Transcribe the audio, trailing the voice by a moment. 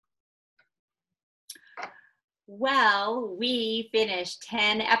Well, we finished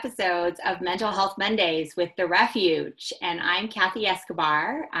 10 episodes of Mental Health Mondays with The Refuge, and I'm Kathy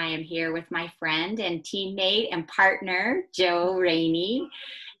Escobar. I am here with my friend and teammate and partner, Joe Rainey,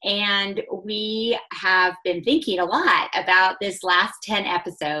 and we have been thinking a lot about this last 10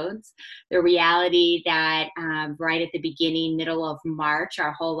 episodes, the reality that right at the beginning, middle of March,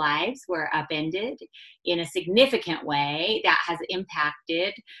 our whole lives were upended in a significant way that has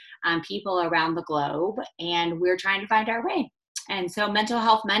impacted people around the globe, and we're trying to find our way. And so Mental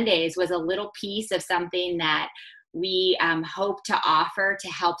Health Mondays was a little piece of something that we hope to offer to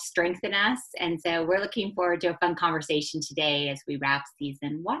help strengthen us. And so we're looking forward to a fun conversation today as we wrap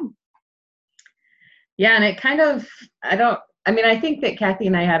season 1. Yeah, and it kind of, I think that Kathy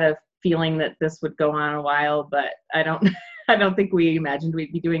and I had a feeling that this would go on a while, but I don't think we imagined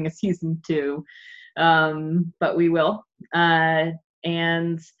we'd be doing a season 2, but we will.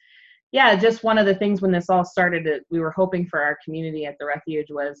 And yeah, just one of the things when this all started, we were hoping for our community at the Refuge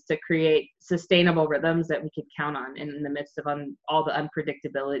was to create sustainable rhythms that we could count on in the midst of all the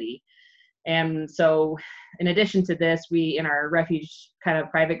unpredictability. And so in addition to this, we, in our Refuge kind of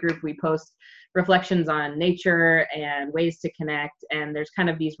private group, we post reflections on nature and ways to connect. And there's kind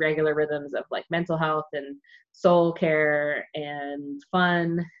of these regular rhythms of like mental health and soul care and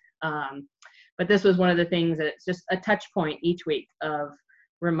fun. But this was one of the things that it's just a touch point each week of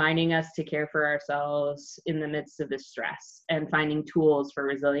reminding us to care for ourselves in the midst of this stress and finding tools for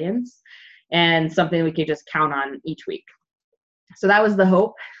resilience and something we could just count on each week. So that was the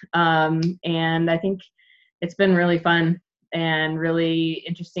hope. And I think it's been really fun and really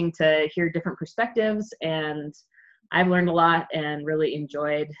interesting to hear different perspectives. And I've learned a lot and really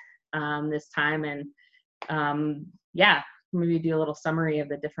enjoyed this time. And maybe do a little summary of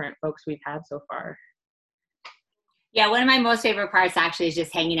the different folks we've had so far. Yeah, one of my most favorite parts actually is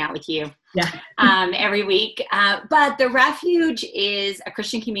just hanging out with you every week. But the Refuge is a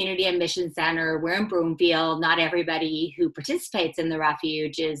Christian community and mission center. We're in Broomfield. Not everybody who participates in the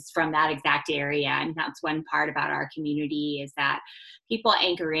Refuge is from that exact area. And that's one part about our community is that people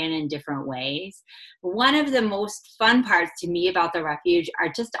anchor in different ways. One of the most fun parts to me about the Refuge are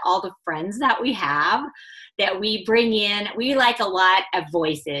just all the friends that we have that we bring in. We like a lot of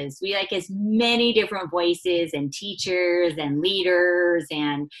voices. We like as many different voices and teachers and leaders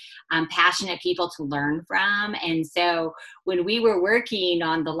and passionate people to learn from. And so when we were working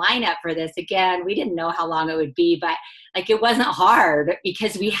on the lineup for this, again, we didn't know how long it would be, but it wasn't hard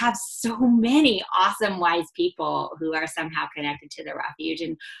because we have so many awesome, wise people who are somehow connected to the Refuge.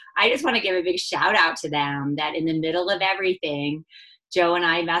 And I just want to give a big shout out to them that in the middle of everything, Joe and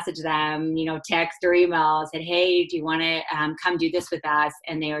I messaged them, text or email, said, hey, do you want to come do this with us?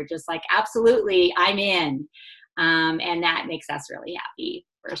 And they were just like, absolutely, I'm in. And that makes us really happy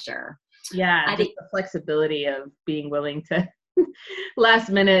for sure. Yeah, I think the flexibility of being willing to last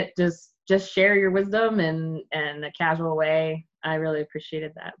minute just share your wisdom in a casual way. I really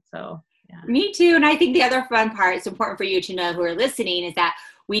appreciated that. So yeah. Me too. And I think the other fun part, it's important for you to know who are listening, is that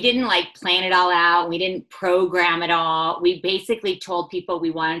we didn't plan it all out. We didn't program it all. We basically told people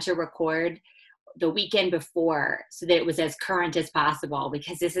we wanted to record the weekend before so that it was as current as possible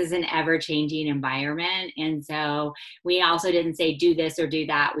because this is an ever-changing environment. And so we also didn't say do this or do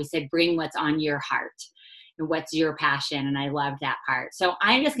that. We said bring what's on your heart and what's your passion. And I loved that part. So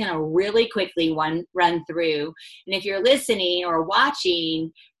I'm just going to really quickly run through. And if you're listening or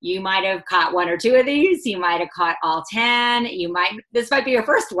watching, you might have caught 1 or 2 of these. You might have caught all 10. This might be your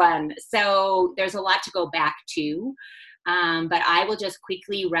first one. So there's a lot to go back to. But I will just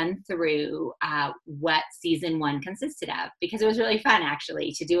quickly run through what season 1 consisted of because it was really fun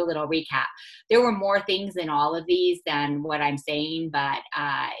actually to do a little recap. There were more things in all of these than what I'm saying, but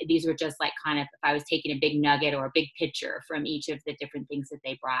these were just kind of if I was taking a big nugget or a big picture from each of the different things that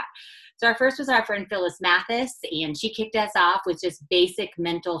they brought. So our first was our friend Phyllis Mathis, and she kicked us off with just basic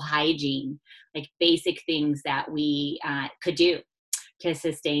mental hygiene, basic things that we could do to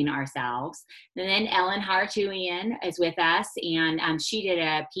sustain ourselves. And then Ellen Hartouian is with us, and she did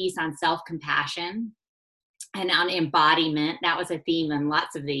a piece on self-compassion and on embodiment. That was a theme in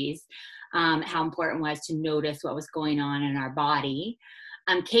lots of these, how important it was to notice what was going on in our body.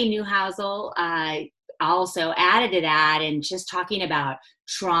 Kay Newhousel also added to that and just talking about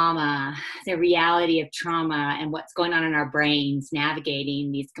trauma, the reality of trauma and what's going on in our brains,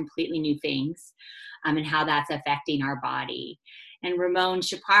 navigating these completely new things and how that's affecting our body. And Ramon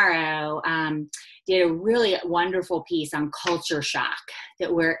Chaparro did a really wonderful piece on culture shock,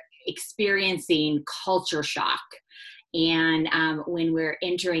 that we're experiencing culture shock And when we're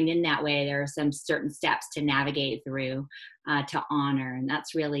entering in that way, there are some certain steps to navigate through to honor, and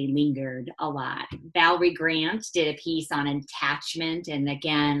that's really lingered a lot. Valerie Grant did a piece on attachment, and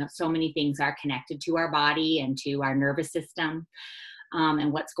again, so many things are connected to our body and to our nervous system.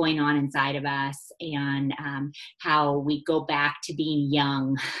 And what's going on inside of us, and how we go back to being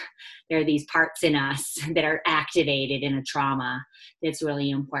young. There are these parts in us that are activated in a trauma that's really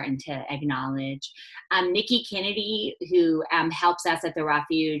important to acknowledge. Nikki Kennedy, who helps us at the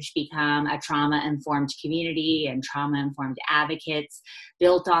Refuge become a trauma-informed community and trauma-informed advocates,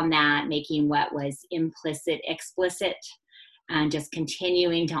 built on that, making what was implicit explicit, and just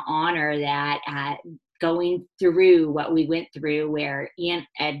continuing to honor that going through what we went through, where in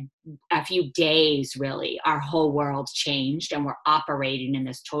a few days, really, our whole world changed and we're operating in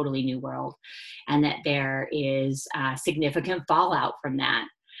this totally new world, and that there is significant fallout from that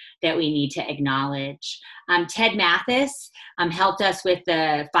we need to acknowledge. Ted Mathis helped us with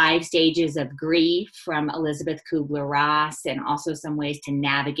the 5 stages of grief from Elizabeth Kubler-Ross, and also some ways to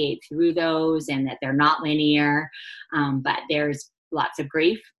navigate through those, and that they're not linear, but there's lots of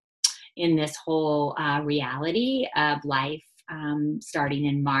grief in this whole reality of life, starting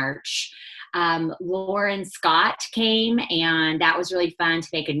in March. Lauren Scott came, and that was really fun to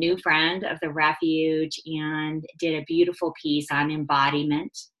make a new friend of the Refuge, and did a beautiful piece on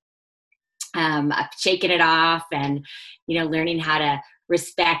embodiment, shaking it off, and learning how to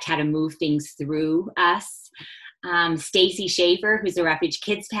respect how to move things through us. Stacy Schaefer, who's a Refuge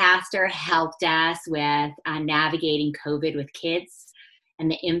Kids pastor, helped us with navigating COVID with kids, and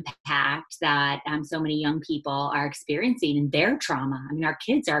the impact that so many young people are experiencing in their trauma. I mean, our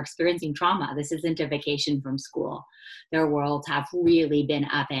kids are experiencing trauma. This isn't a vacation from school. Their worlds have really been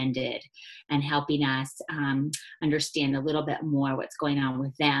upended, and helping us understand a little bit more what's going on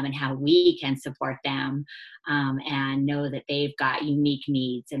with them and how we can support them, and know that they've got unique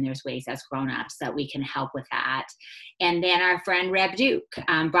needs, and there's ways as grown-ups that we can help with that. And then our friend Reb Duke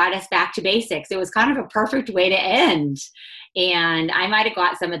brought us back to basics. It was kind of a perfect way to end. And I might have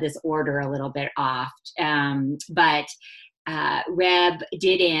got some of this order a little bit off, but Reb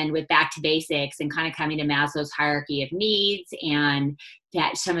did end with back to basics and kind of coming to Maslow's hierarchy of needs, and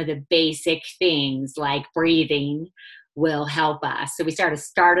that some of the basic things like breathing will help us. So we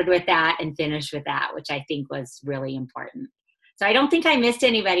started with that and finished with that, which I think was really important. So I don't think I missed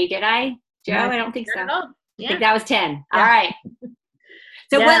anybody, did I, Joe? I don't think so. Yeah. I think that was 10. Yeah. All right.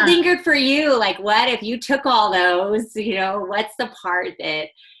 So what lingered for you? Like, what if you took all those, what's the part that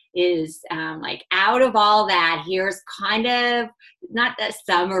is like, out of all that, here's kind of not a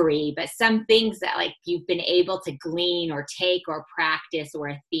summary, but some things that like you've been able to glean or take or practice, or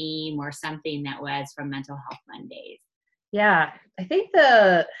a theme or something that was from Mental Health Mondays. Yeah, I think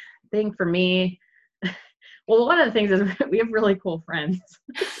the thing for me, well, one of the things is we have really cool friends.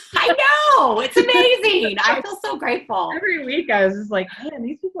 I know, it's amazing. I feel so grateful. Every week I was just like, man,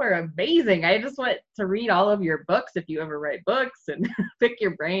 these people are amazing. I just want to read all of your books if you ever write books, and pick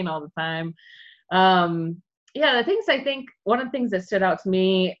your brain all the time. The things, I think one of the things that stood out to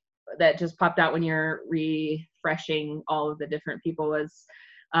me that just popped out when you're refreshing all of the different people was,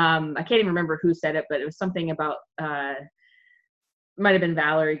 I can't even remember who said it, but it was something about, might have been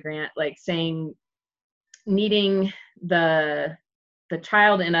Valerie Grant, like saying, needing the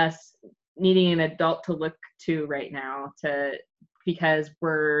child in us, needing an adult to look to right now, because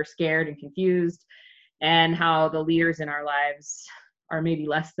we're scared and confused, and how the leaders in our lives are maybe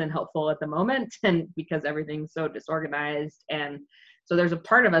less than helpful at the moment, and because everything's so disorganized. And so there's a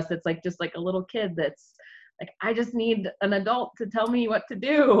part of us that's like, just like a little kid that's like, I just need an adult to tell me what to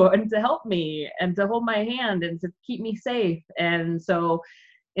do, and to help me, and to hold my hand, and to keep me safe. And so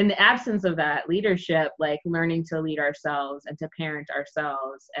in the absence of that leadership, like learning to lead ourselves and to parent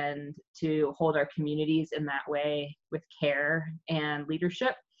ourselves, and to hold our communities in that way with care and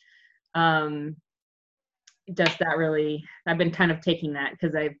leadership, does that really, I've been kind of taking that,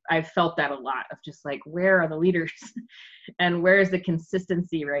 because I've felt that a lot, of just like, where are the leaders and where is the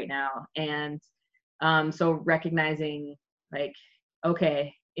consistency right now? And so recognizing, like,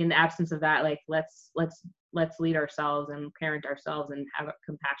 okay, in the absence of that, like, let's lead ourselves and parent ourselves, and have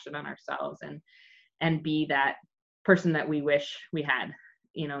compassion on ourselves, and be that person that we wish we had,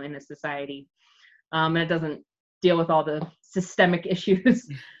 in a society. And it doesn't deal with all the systemic issues,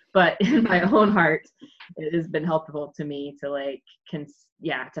 but in my own heart, it has been helpful to me to like,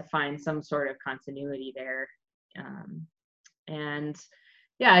 to find some sort of continuity there. And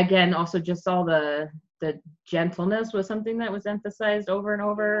yeah, again, also just all the gentleness was something that was emphasized over and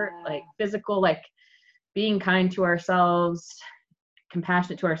over, like physical, like being kind to ourselves,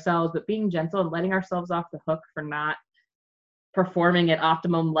 compassionate to ourselves, but being gentle and letting ourselves off the hook for not performing at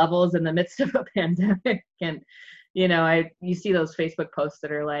optimum levels in the midst of a pandemic. And, you see those Facebook posts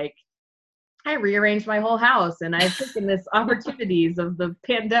that are like, I rearranged my whole house and I've taken this opportunities of the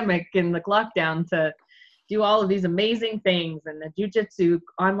pandemic and the lockdown to do all of these amazing things, and the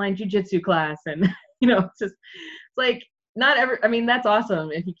online jujitsu class. And, it's like, that's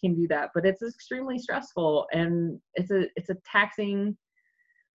awesome if you can do that, but it's extremely stressful, and it's a taxing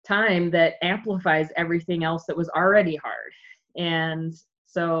time that amplifies everything else that was already hard. And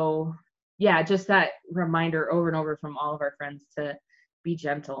so, yeah, just that reminder over and over from all of our friends to be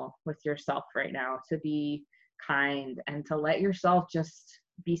gentle with yourself right now, to be kind, and to let yourself just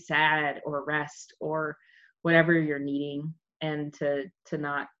be sad or rest or whatever you're needing, and to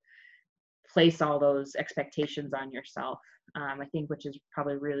not place all those expectations on yourself. I think, which is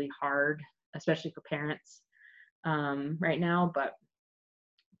probably really hard, especially for parents right now, but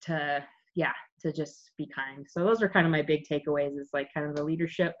to just be kind. So those are kind of my big takeaways, is like kind of the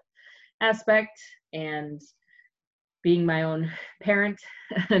leadership aspect and being my own parent,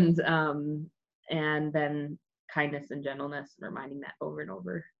 and then kindness and gentleness, and reminding that over and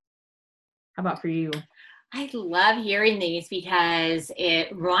over. How about for you? I love hearing these because it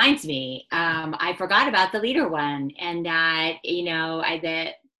reminds me, I forgot about the leader one, and that,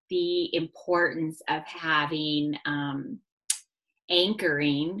 the importance of having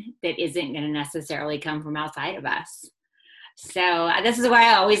anchoring that isn't going to necessarily come from outside of us. So this is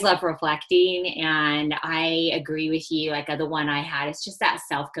why I always love reflecting, and I agree with you. Like the one I had, it's just that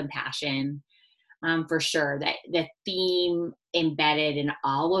self-compassion, for sure. That the theme embedded in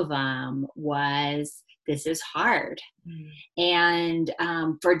all of them was, this is hard. And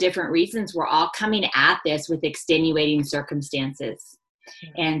for different reasons, we're all coming at this with extenuating circumstances.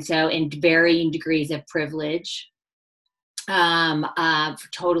 And so in varying degrees of privilege,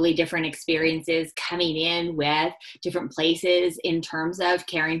 totally different experiences, coming in with different places in terms of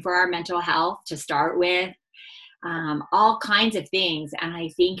caring for our mental health to start with, all kinds of things. And I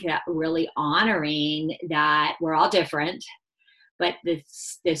think that really honoring that we're all different, but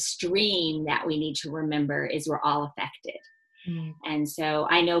the stream that we need to remember is we're all affected. And so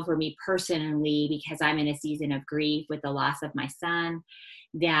I know for me personally, because I'm in a season of grief with the loss of my son,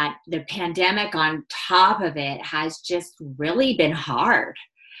 that the pandemic on top of it has just really been hard.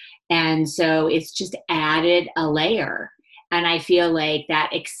 And so it's just added a layer. And I feel like that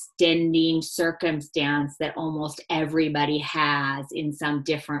extending circumstance that almost everybody has in some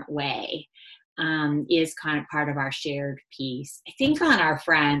different way is kind of part of our shared piece. I think on our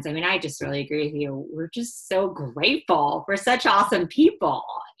friends, I just really agree with you. We're just so grateful for such awesome people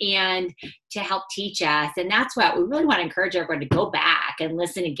and to help teach us. And that's what we really want to encourage everyone to go back and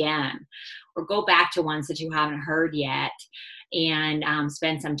listen again, or go back to ones that you haven't heard yet, and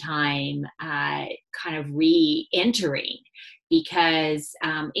spend some time kind of re-entering, because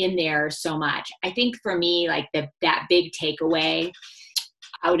in there so much. I think for me, like that big takeaway,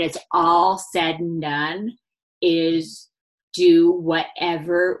 when it's all said and done, is do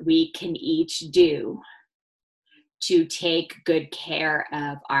whatever we can each do to take good care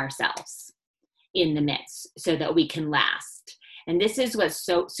of ourselves in the midst, so that we can last. And this is what's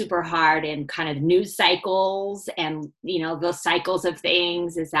so super hard in kind of news cycles and, those cycles of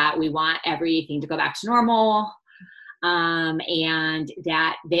things, is that we want everything to go back to normal. And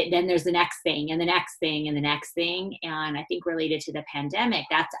then there's the next thing and the next thing and the next thing. And I think related to the pandemic,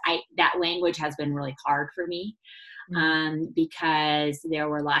 that language has been really hard for me, because there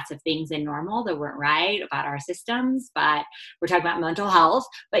were lots of things in normal that weren't right about our systems, but we're talking about mental health,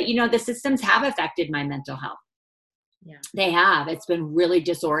 but the systems have affected my mental health. Yeah, they have. It's been really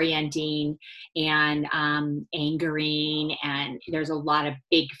disorienting and angering, and there's a lot of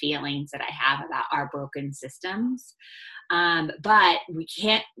big feelings that I have about our broken systems. But we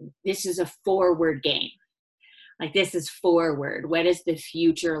can't. This is a forward game. Like, this is forward. What does the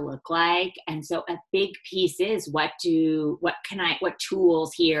future look like? And so a big piece is what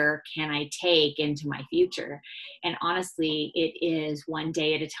tools here can I take into my future? And honestly, it is one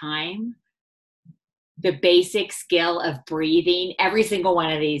day at a time. The basic skill of breathing. Every single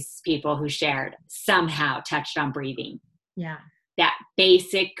one of these people who shared somehow touched on breathing. Yeah. That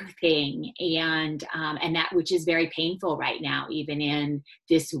basic thing. And that, which is very painful right now, even in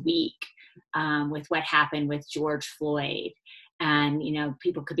this week, with what happened with George Floyd. And,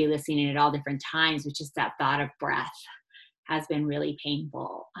 people could be listening at all different times, which is that thought of breath has been really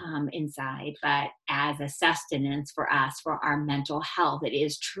painful inside. But as a sustenance for us, for our mental health, it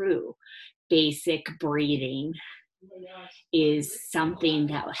is true. Basic breathing is something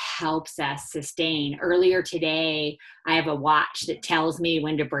that helps us sustain. Earlier today, I have a watch that tells me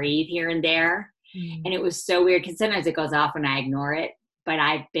when to breathe here and there. And it was so weird because sometimes it goes off and I ignore it, but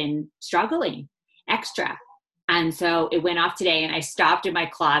I've been struggling extra. And so it went off today and I stopped in my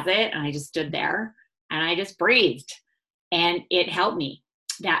closet and I just stood there and I just breathed and it helped me,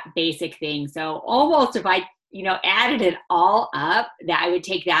 that basic thing. So almost if I, added it all up, that I would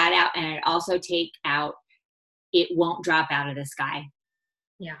take that out and I'd also take out, it won't drop out of the sky.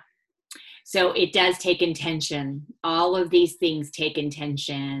 Yeah. So it does take intention. All of these things take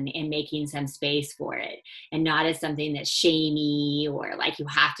intention and making some space for it, and not as something that's shamey or like you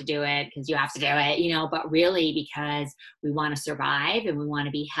have to do it because you have to do it, but really because we want to survive and we want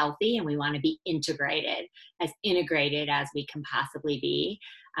to be healthy and we want to be integrated as we can possibly be.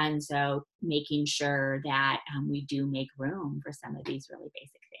 And so making sure that we do make room for some of these really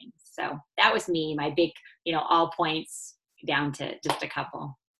basic things. So that was me, my big, all points down to just a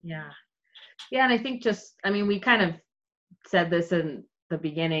couple. Yeah. Yeah. And I think we kind of said this in the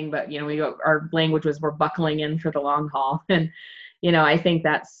beginning, but, our language was we're buckling in for the long haul. And, I think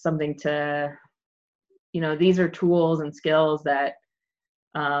that's something to, these are tools and skills that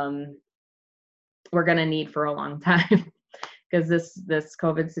we're going to need for a long time because this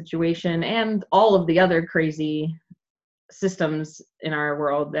COVID situation and all of the other crazy systems in our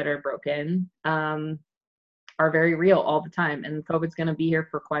world that are broken are very real all the time, and COVID's going to be here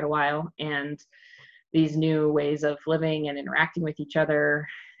for quite a while, and these new ways of living and interacting with each other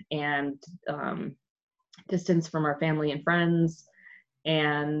and distance from our family and friends,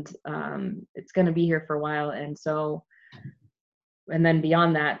 and it's going to be here for a while. And so, and then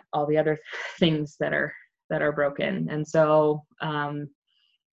beyond that, all the other things that are broken. And so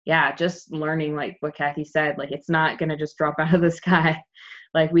just learning, like what Kathy said, like it's not going to just drop out of the sky.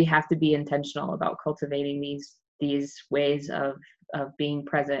 Like we have to be intentional about cultivating these ways of being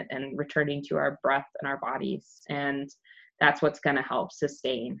present and returning to our breath and our bodies. And that's what's going to help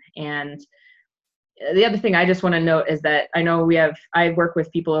sustain. And the other thing I just want to note is that I know I work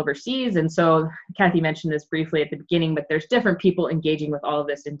with people overseas. And so Kathy mentioned this briefly at the beginning, but there's different people engaging with all of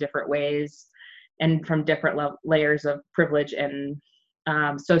this in different ways and from different layers of privilege and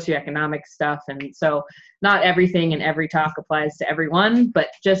socioeconomic stuff. And so not everything in every talk applies to everyone, but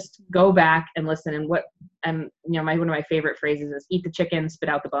just go back and listen. And what one of my favorite phrases is eat the chicken, spit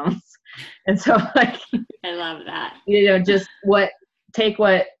out the bones. And so like, I love that. Just take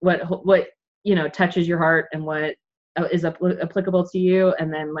what touches your heart and what is applicable to you,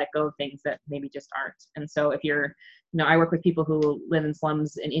 and then let go of things that maybe just aren't. And so if you're, I work with people who live in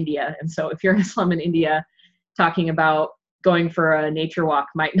slums in India. And so if you're in a slum in India, talking about going for a nature walk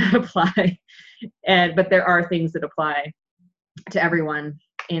might not apply. But there are things that apply to everyone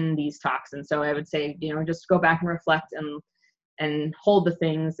in these talks. And so I would say, just go back and reflect and hold the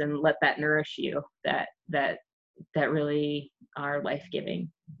things and let that nourish you that really are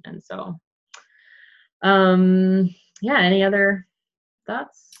life-giving. And so, any other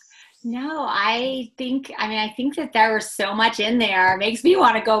thoughts? No, I think that there was so much in there. It makes me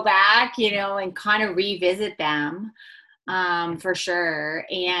want to go back, and kind of revisit them. For sure.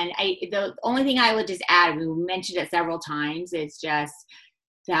 And the only thing I would just add, we mentioned it several times, is just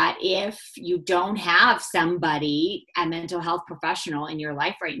that if you don't have somebody, a mental health professional in your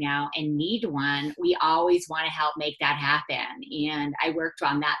life right now and need one, we always want to help make that happen. And I worked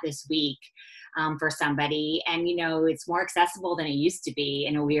on that this week for somebody, and it's more accessible than it used to be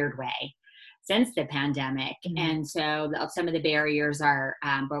in a weird way since the pandemic. Mm-hmm. And so some of the barriers are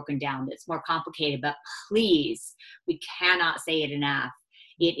broken down. It's more complicated, but please, we cannot say it enough.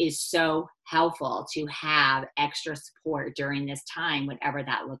 It is so helpful to have extra support during this time, whatever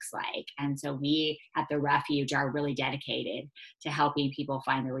that looks like. And so we at the Refuge are really dedicated to helping people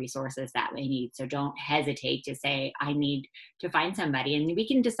find the resources that they need. So don't hesitate to say, I need to find somebody, and we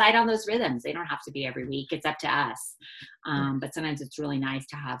can decide on those rhythms. They don't have to be every week. It's up to us. But sometimes it's really nice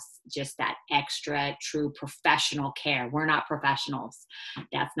to have just that extra true professional care. We're not professionals.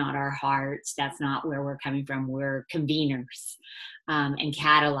 That's not our hearts. That's not where we're coming from. We're conveners and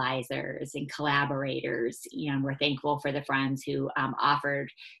catalyzers and collaborators. And we're thankful for the friends who offered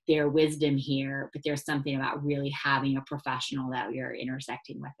their wisdom here, but there's something about really having a professional that you're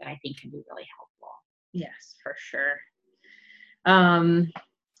intersecting with that I think can be really helpful. Yes, for sure.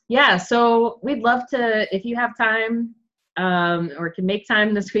 So we'd love to, if you have time or can make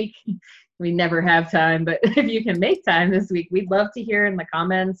time this week, we never have time, but if you can make time this week, we'd love to hear in the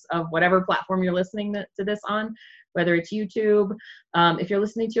comments of whatever platform you're listening to this on, whether it's YouTube, if you're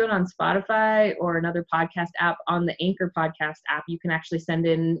listening to it on Spotify or another podcast app. On the Anchor podcast app, you can actually send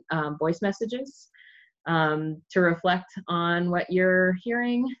in voice messages to reflect on what you're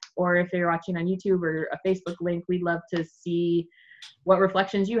hearing, or if you're watching on YouTube or a Facebook link, we'd love to see what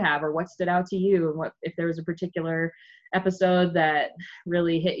reflections you have or what stood out to you, and what if there was a particular episode that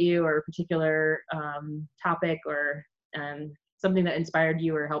really hit you, or a particular topic, or something that inspired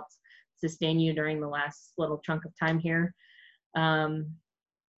you or helped sustain you during the last little chunk of time here.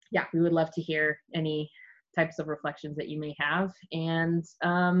 Yeah, we would love to hear any types of reflections that you may have. And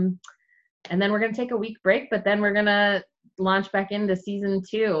then we're going to take a week break, but then we're going to launch back into season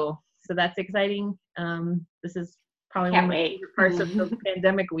 2. So that's exciting. This is probably one of my favorite parts of the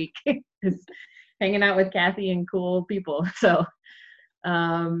pandemic week is hanging out with Kathy and cool people. So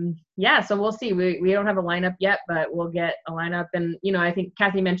so we'll see. We don't have a lineup yet, but we'll get a lineup. And, I think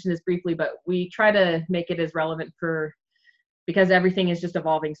Kathy mentioned this briefly, but we try to make it as relevant because everything is just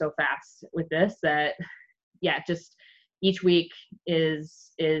evolving so fast with this that, just each week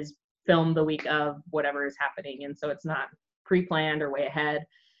is filmed the week of whatever is happening. And so it's not pre-planned or way ahead,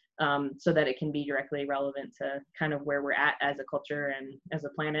 so that it can be directly relevant to kind of where we're at as a culture and as a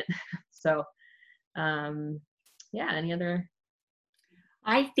planet. So, any other?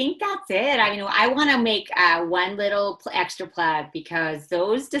 I think that's it. I want to make one little extra plug, because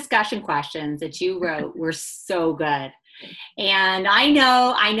those discussion questions that you wrote were so good. And I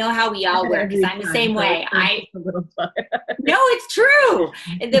know how we all work, because I'm the same way. No, it's true.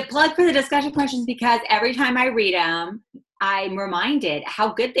 The plug for the discussion questions, because every time I read them, I'm reminded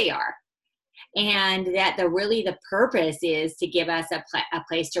how good they are. And that the purpose is to give us a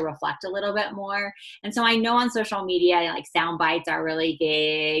place to reflect a little bit more. And so I know on social media, like, sound bites are really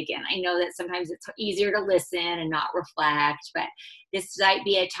big. And I know that sometimes it's easier to listen and not reflect, but this might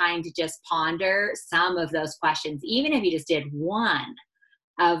be a time to just ponder some of those questions. Even if you just did one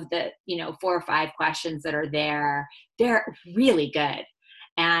of the, 4 or 5 questions that are there, they're really good.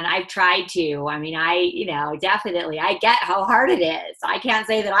 And I've tried to. Definitely, I get how hard it is. I can't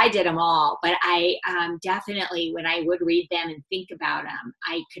say that I did them all, but I definitely, when I would read them and think about them,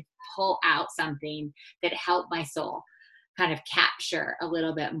 I could pull out something that helped my soul kind of capture a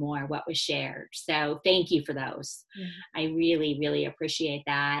little bit more what was shared. So thank you for those. I really, really appreciate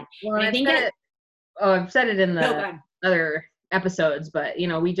that. Well, and I've said it in the other episodes, but I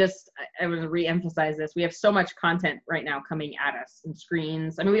want to re-emphasize this. We have so much content right now coming at us and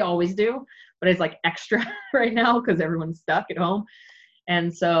screens. We always do, but it's like extra right now because everyone's stuck at home.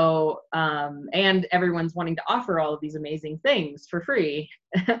 And so, and everyone's wanting to offer all of these amazing things for free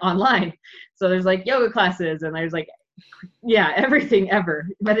online. So there's like yoga classes, and there's like, everything ever,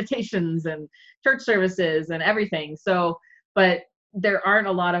 meditations and church services and everything. So, but there aren't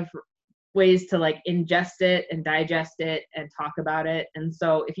a lot of ways to like ingest it and digest it and talk about it. And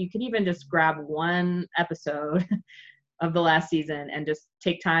so if you could even just grab one episode of the last season and just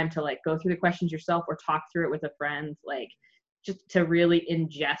take time to like go through the questions yourself or talk through it with a friend, like just to really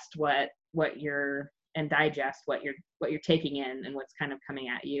ingest what you're and digest what you're taking in and what's kind of coming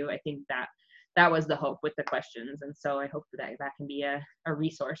at you. I think that was the hope with the questions. And so I hope that can be a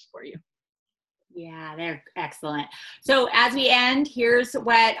resource for you. Yeah, they're excellent. So as we end, here's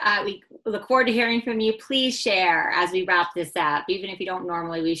what we look forward to hearing from you. Please share as we wrap this up. Even if you don't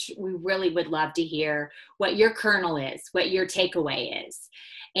normally, we really would love to hear what your kernel is, what your takeaway is.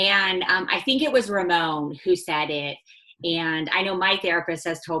 And I think it was Ramon who said it. And I know my therapist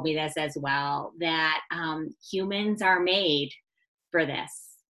has told me this as well, that humans are made for this.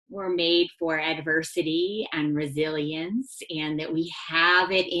 We're made for adversity and resilience, and that we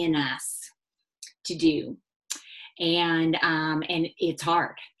have it in us to do. And it's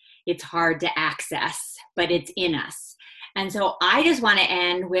hard. It's hard to access, but it's in us. And so I just want to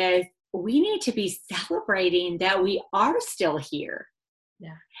end with, we need to be celebrating that we are still here.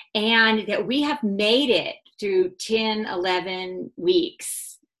 Yeah. And that we have made it through 10, 11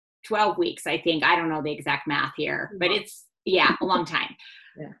 weeks, 12 weeks, I think. I don't know the exact math here, but it's, a long time.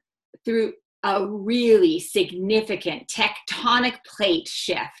 Yeah. Through a really significant tectonic plate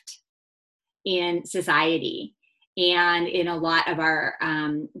shift in society and in a lot of our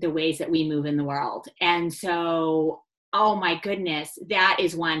the ways that we move in the world. And so, oh my goodness, that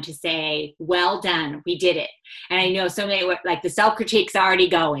is one to say, well done, we did it. And I know so many, like the self-critique's already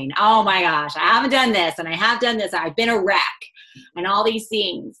going, oh my gosh, I haven't done this and I have done this, I've been a wreck, and all these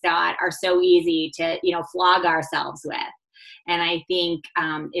things that are so easy to flog ourselves with. And I think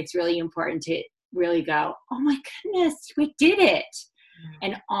it's really important to really go, oh my goodness, we did it.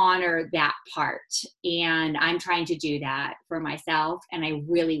 And honor that part. And I'm trying to do that for myself. And I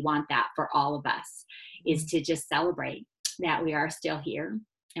really want that for all of us, is to just celebrate that we are still here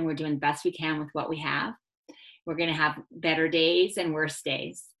and we're doing the best we can with what we have. We're going to have better days and worse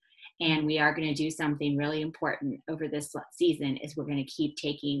days. And we are going to do something really important over this season, is we're going to keep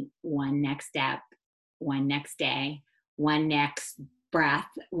taking one next step, one next day, one next breath,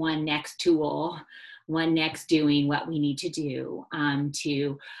 one next tool, one next doing what we need to do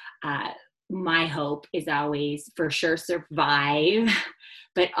my hope is always for sure survive,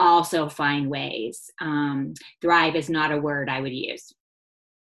 but also find ways. Thrive is not a word I would use.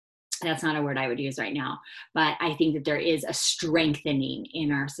 That's not a word I would use right now, but I think that there is a strengthening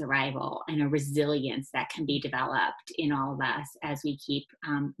in our survival and a resilience that can be developed in all of us as we keep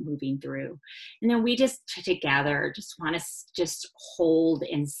moving through. And then we just together just want to just hold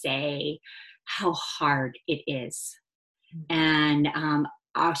and say how hard it is. And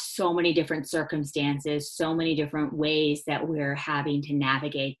are so many different circumstances, so many different ways that we're having to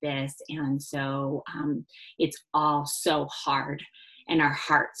navigate this. And so it's all so hard, and our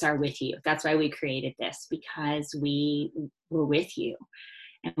hearts are with you. That's why we created this, because we're with you.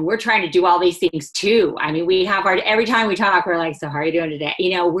 And we're trying to do all these things too. I mean, we have every time we talk, we're like, so how are you doing today?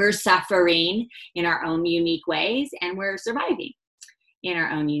 You know, we're suffering in our own unique ways, and we're surviving in our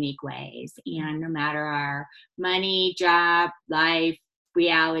own unique ways. And no matter our money, job, life,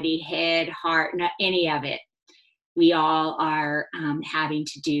 reality, head, heart, not any of it, we all are having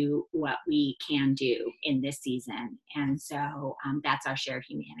to do what we can do in this season. And so that's our shared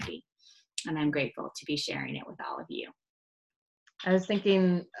humanity. And I'm grateful to be sharing it with all of you. I was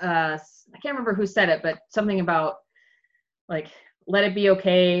thinking, I can't remember who said it, but something about like, let it be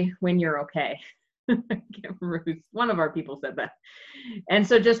okay when you're okay. I can't remember one of our people said that. And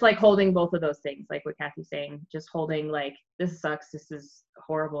so just like holding both of those things, like what Kathy's saying, just holding like, this sucks, this is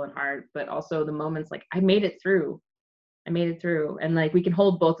horrible and hard, but also the moments like, I made it through. And like, we can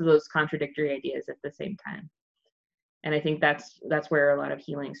hold both of those contradictory ideas at the same time. And I think that's where a lot of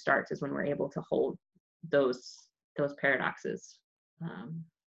healing starts, is when we're able to hold those paradoxes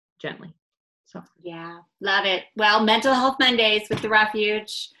gently. So yeah, love it. Well, Mental Health Mondays with the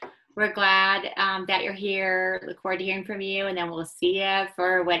Refuge. We're glad that you're here. Look forward to hearing from you. And then we'll see you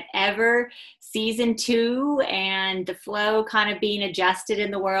for whatever season 2 and the flow kind of being adjusted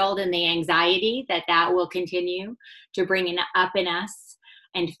in the world, and the anxiety that will continue to bring up in us,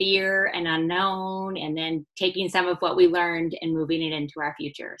 and fear and unknown, and then taking some of what we learned and moving it into our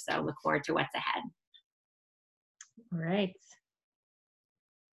future. So look forward to what's ahead. All right.